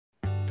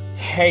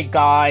Hey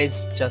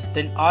guys,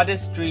 Justin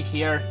Artistry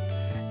here,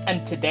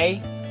 and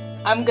today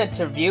I'm going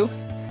to review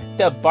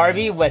the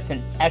Barbie with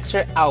an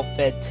extra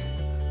outfit.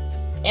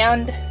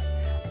 And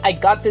I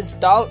got this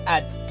doll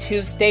at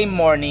Tuesday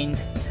morning.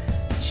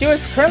 She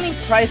was currently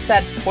priced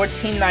at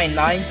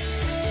 $14.99,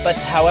 but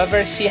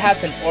however she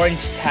has an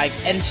orange tag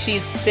and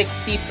she's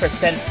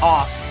 60%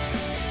 off.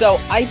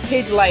 So I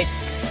paid like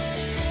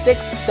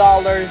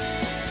 $6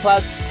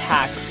 plus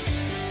tax.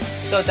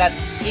 So that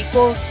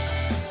equals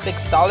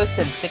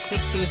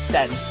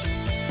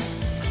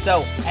 $6.62.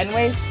 So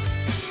anyways,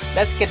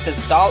 let's get this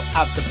doll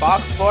out the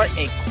box for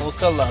a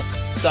closer look.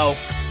 So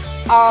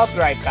I'll be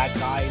right back,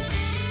 guys.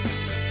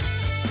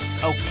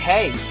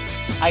 Okay,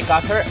 I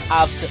got her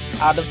out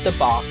of the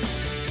box.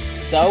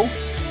 So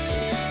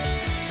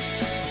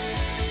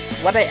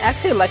what I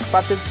actually like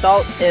about this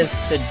doll is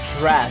the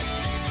dress.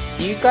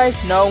 Do you guys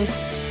know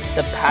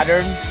the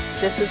pattern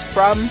this is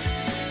from?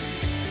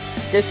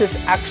 This is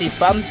actually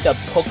from the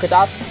Polka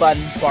Dot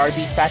Fun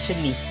Barbie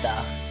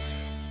Fashionista.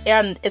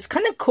 And it's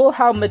kind of cool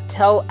how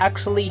Mattel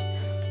actually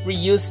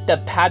reused the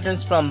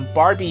patterns from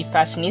Barbie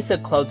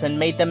Fashionista clothes and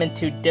made them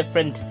into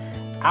different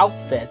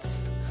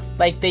outfits.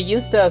 Like they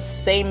used the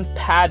same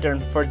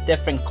pattern for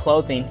different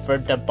clothing for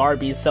the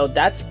Barbies, so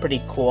that's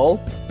pretty cool.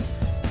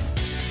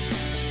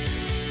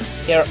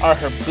 Here are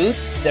her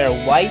boots, they're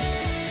white.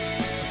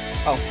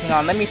 Oh, hang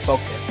on, let me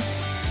focus.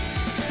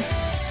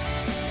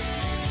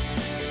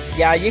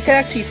 Yeah, you can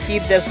actually see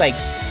there's like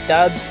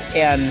studs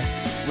and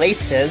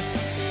laces,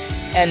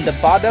 and the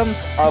bottoms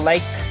are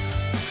like,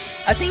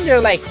 I think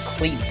they're like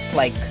cleats,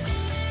 like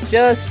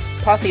just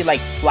possibly like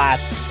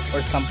flats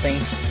or something.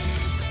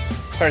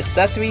 Her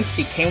accessories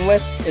she came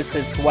with is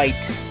this white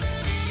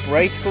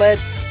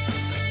bracelet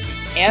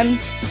and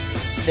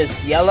this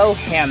yellow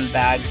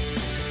handbag,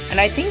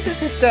 and I think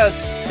this is the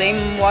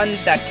same one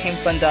that came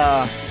from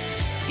the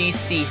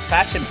DC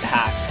Fashion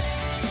Pack,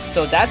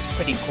 so that's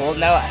pretty cool.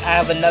 Now I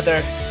have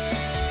another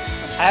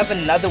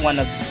one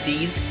of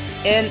these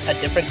in a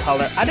different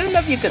color. I don't know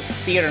if you could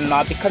see it or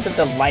not because of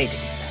the lighting.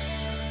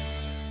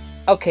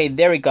 Okay,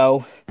 there we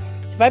go.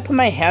 If I put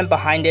my hand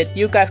behind it,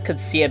 you guys could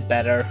see it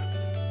better.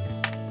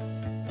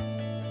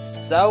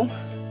 So,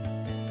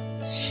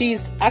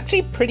 she's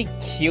actually pretty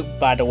cute,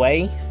 by the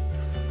way.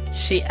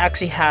 She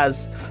actually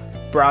has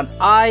brown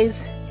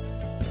eyes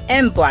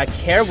and black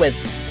hair with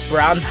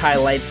brown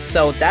highlights,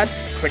 so that's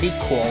pretty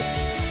cool.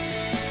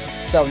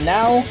 So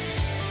now,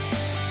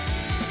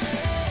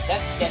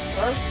 let's get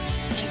her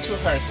into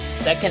her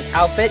second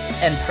outfit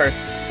and her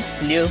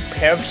new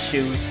pair of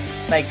shoes.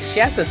 Like, she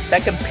has a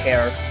second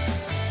pair.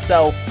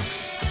 So,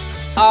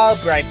 I'll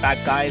be right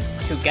back, guys,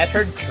 to get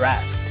her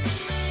dressed.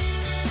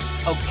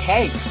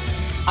 Okay,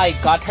 I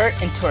got her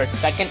into her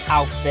second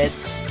outfit.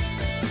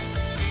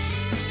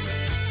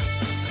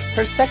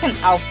 Her second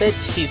outfit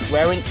she's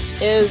wearing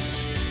is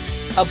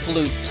a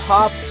blue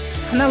top,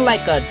 kind of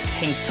like a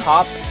tank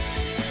top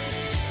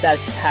that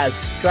has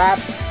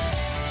straps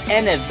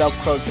and it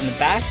velcros in the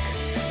back,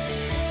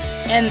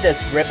 and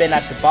this ribbon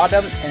at the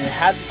bottom, and it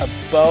has a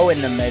bow in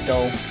the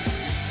middle.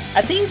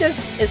 I think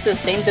this is the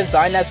same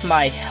design as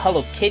my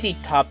Hello Kitty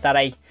top that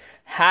I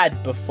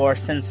had before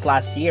since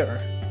last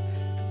year.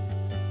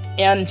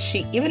 And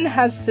she even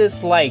has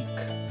this, like,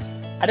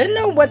 I don't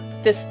know what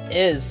this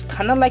is,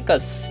 kind of like a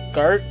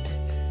skirt.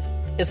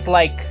 It's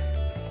like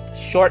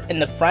short in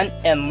the front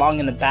and long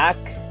in the back.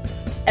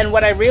 And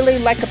what I really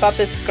like about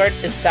this skirt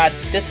is that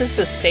this is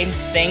the same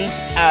thing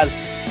as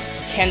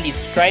Candy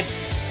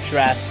Stripe's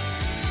dress,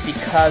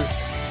 because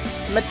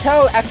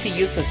Mattel actually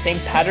used the same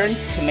pattern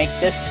to make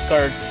this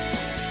skirt.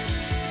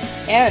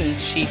 And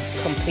she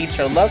completes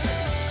her look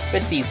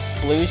with these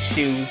blue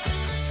shoes.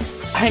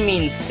 I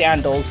mean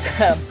sandals,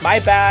 my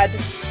bad.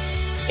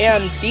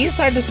 And these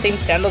are the same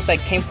sandals that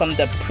came from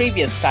the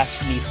previous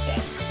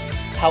fashionistas.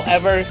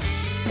 However,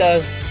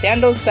 the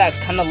sandals that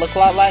kind of look a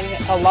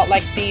lot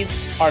like these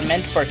are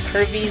meant for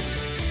curvies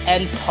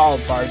and tall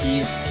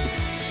Barbies.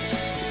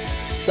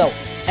 So,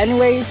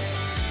 anyways,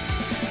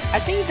 I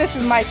think this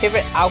is my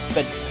favorite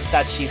outfit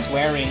that she's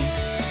wearing.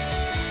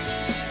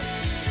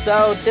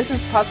 So, this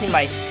is probably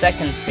my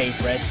second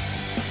favorite.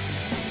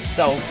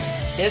 So,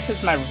 this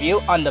is my review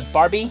on the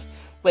Barbie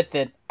with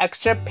an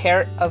extra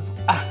pair of,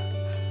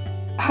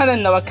 I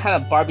don't know what kind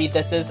of Barbie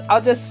this is.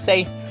 I'll just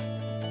say,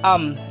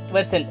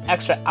 with an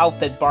extra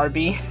outfit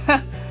Barbie.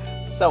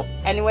 So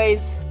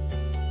anyways,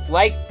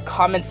 like,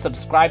 comment,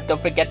 subscribe.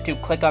 Don't forget to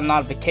click on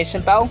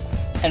notification bell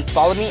and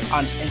follow me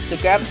on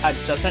Instagram at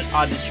Justin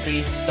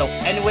Artistry. So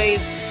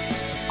anyways,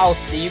 I'll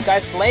see you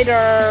guys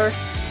later.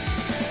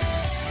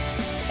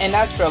 And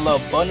as for a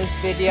little bonus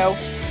video,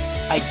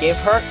 I gave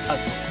her a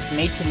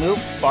made to move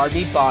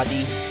Barbie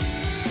body,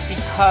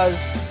 because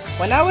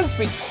when I was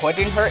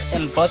recording her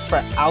in both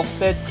her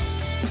outfits,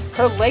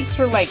 her legs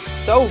were like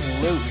so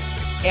loose,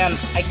 and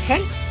I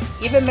can't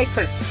even make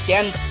her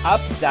stand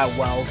up that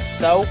well,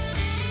 so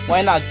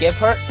why not give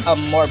her a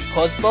more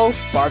posable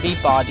Barbie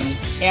body?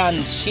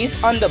 And she's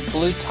on the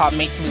blue top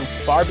make move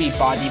Barbie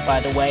body,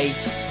 by the way.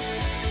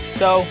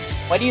 So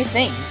what do you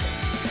think?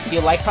 Do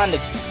you like her on the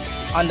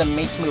on the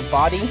Mate Move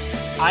body?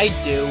 I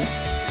do.